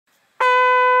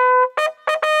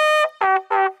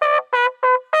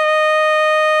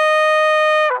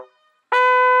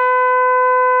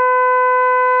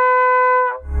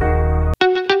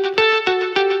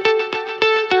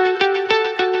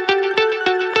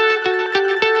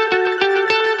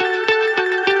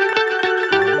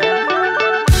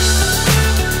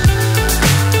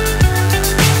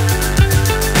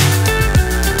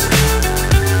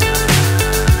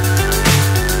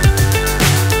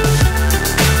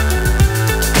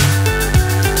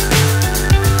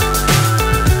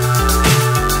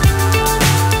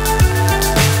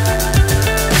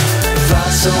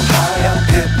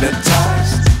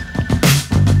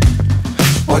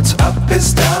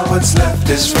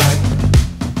is right.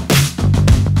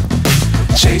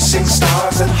 Chasing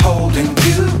stars and holding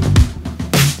you.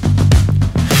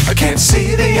 I can't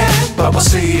see the end, but we'll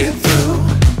see it through.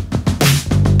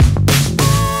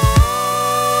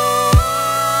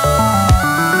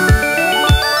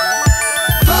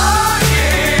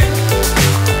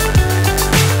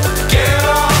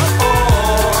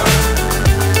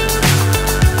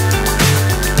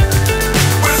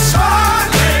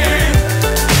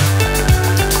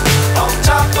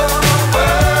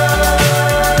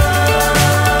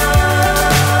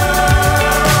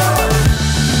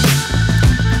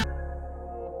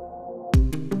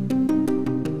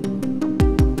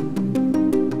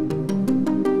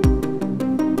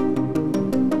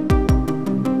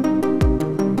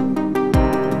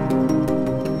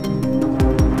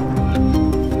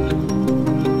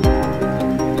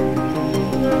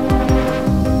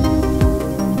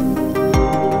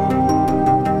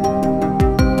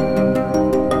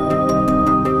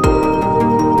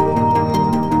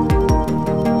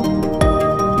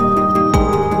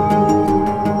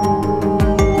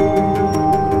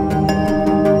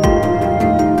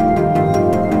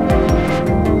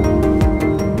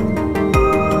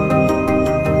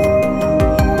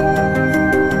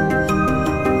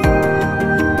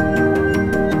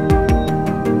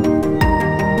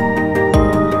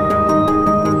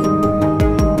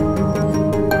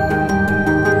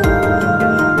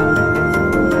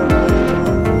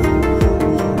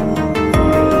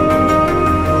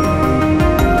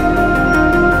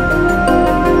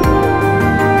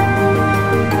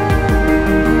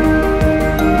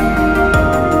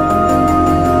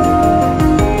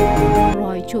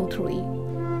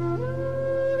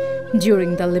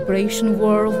 During the Liberation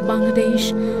War of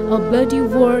Bangladesh, a bloody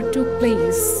war took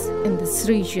place in this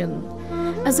region.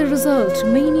 As a result,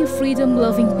 many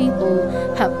freedom-loving people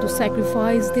had to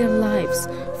sacrifice their lives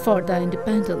for the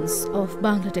independence of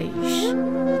Bangladesh.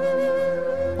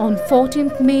 On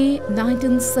 14th May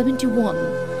 1971,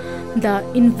 the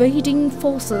invading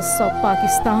forces of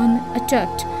Pakistan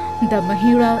attacked the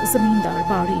Mohera Zamindar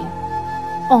Bari.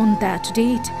 On that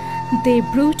date, they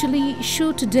brutally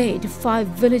shot dead 5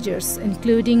 villagers,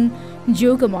 including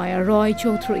Jogamaya Roy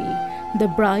Chaudhary, the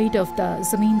bride of the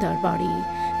Zamindar Bari,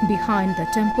 behind the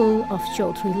temple of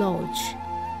Chaudhary Lodge.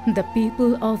 The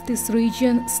people of this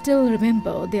region still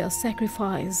remember their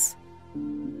sacrifice.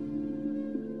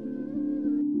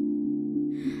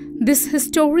 This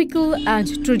historical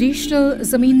and traditional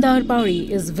Zamindar Bari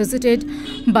is visited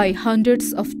by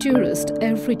hundreds of tourists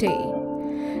every day.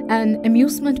 An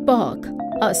amusement park,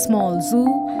 a small zoo,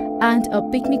 and a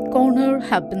picnic corner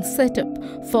have been set up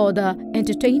for the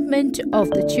entertainment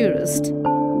of the tourists.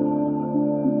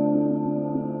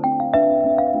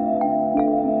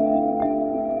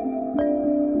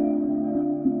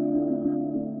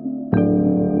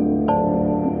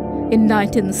 In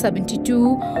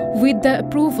 1972, with the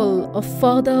approval of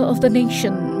Father of the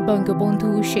Nation,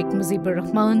 Bangabandhu Sheikh Mujibur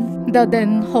Rahman, the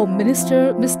then Home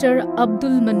Minister Mr.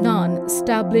 Abdul Mannan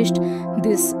established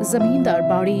this Zamindar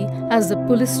Bari as a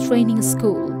police training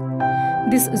school.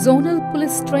 This zonal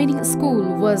police training school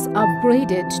was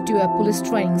upgraded to a police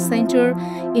training center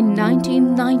in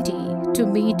 1990 to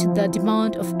meet the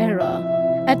demand of era.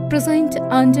 At present,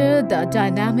 under the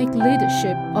dynamic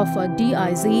leadership of a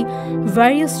DIG,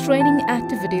 various training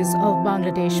activities of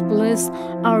Bangladesh police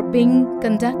are being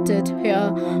conducted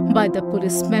here by the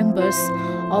police members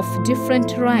of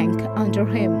different rank under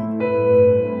him.